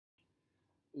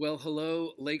Well,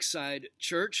 hello, Lakeside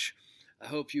Church. I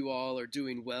hope you all are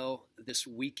doing well this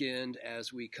weekend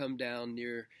as we come down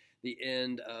near the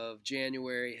end of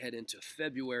January, head into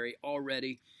February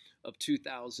already of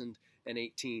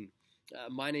 2018.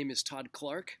 My name is Todd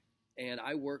Clark, and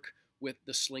I work with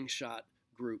the Slingshot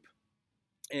Group.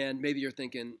 And maybe you're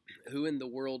thinking, who in the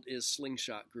world is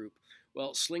Slingshot Group?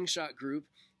 Well, Slingshot Group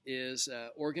is an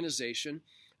organization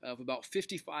of about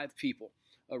 55 people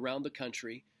around the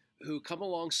country who come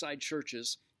alongside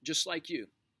churches just like you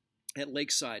at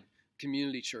Lakeside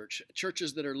Community Church,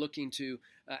 churches that are looking to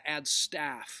add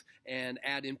staff and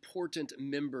add important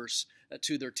members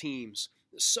to their teams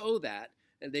so that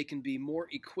they can be more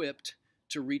equipped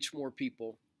to reach more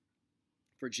people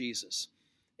for Jesus.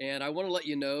 And I want to let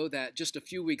you know that just a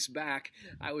few weeks back,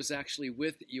 I was actually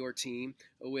with your team,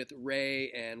 with Ray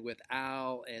and with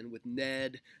Al and with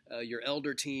Ned, your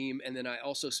elder team. And then I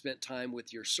also spent time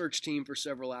with your search team for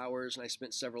several hours. And I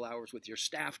spent several hours with your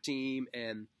staff team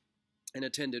and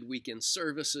attended weekend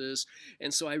services.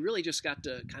 And so I really just got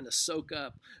to kind of soak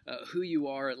up who you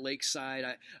are at Lakeside.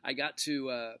 I got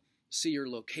to see your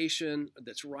location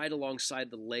that's right alongside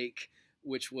the lake,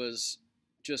 which was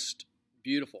just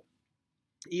beautiful.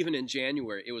 Even in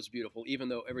January, it was beautiful, even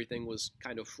though everything was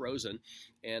kind of frozen.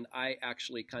 And I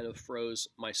actually kind of froze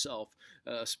myself,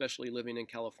 especially living in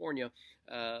California.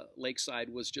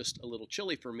 Lakeside was just a little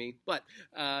chilly for me, but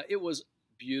it was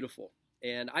beautiful.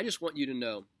 And I just want you to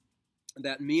know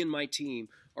that me and my team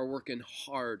are working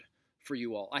hard for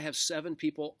you all. I have 7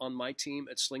 people on my team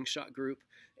at Slingshot Group,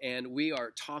 and we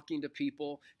are talking to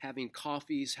people, having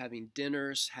coffees, having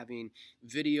dinners, having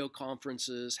video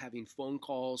conferences, having phone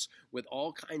calls with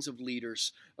all kinds of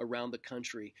leaders around the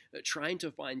country, trying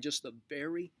to find just the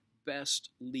very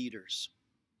best leaders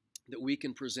that we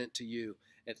can present to you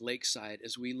at Lakeside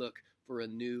as we look for a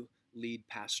new lead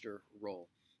pastor role.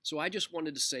 So I just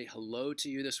wanted to say hello to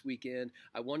you this weekend.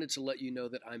 I wanted to let you know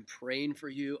that I'm praying for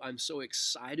you. I'm so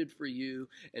excited for you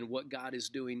and what God is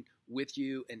doing with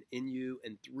you and in you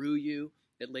and through you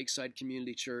at Lakeside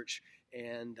Community Church.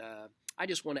 And I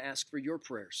just want to ask for your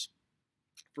prayers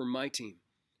for my team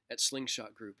at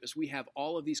Slingshot Group as we have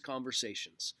all of these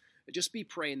conversations. Just be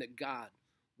praying that God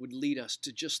would lead us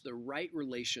to just the right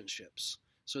relationships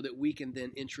so that we can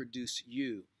then introduce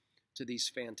you to these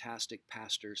fantastic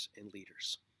pastors and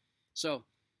leaders. So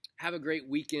have a great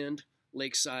weekend,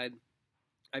 Lakeside.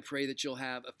 I pray that you'll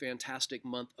have a fantastic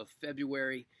month of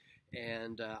February,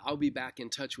 and I'll be back in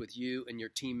touch with you and your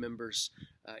team members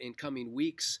in coming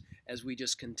weeks as we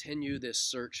just continue this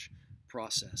search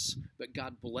process. But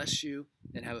God bless you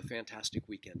and have a fantastic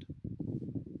weekend.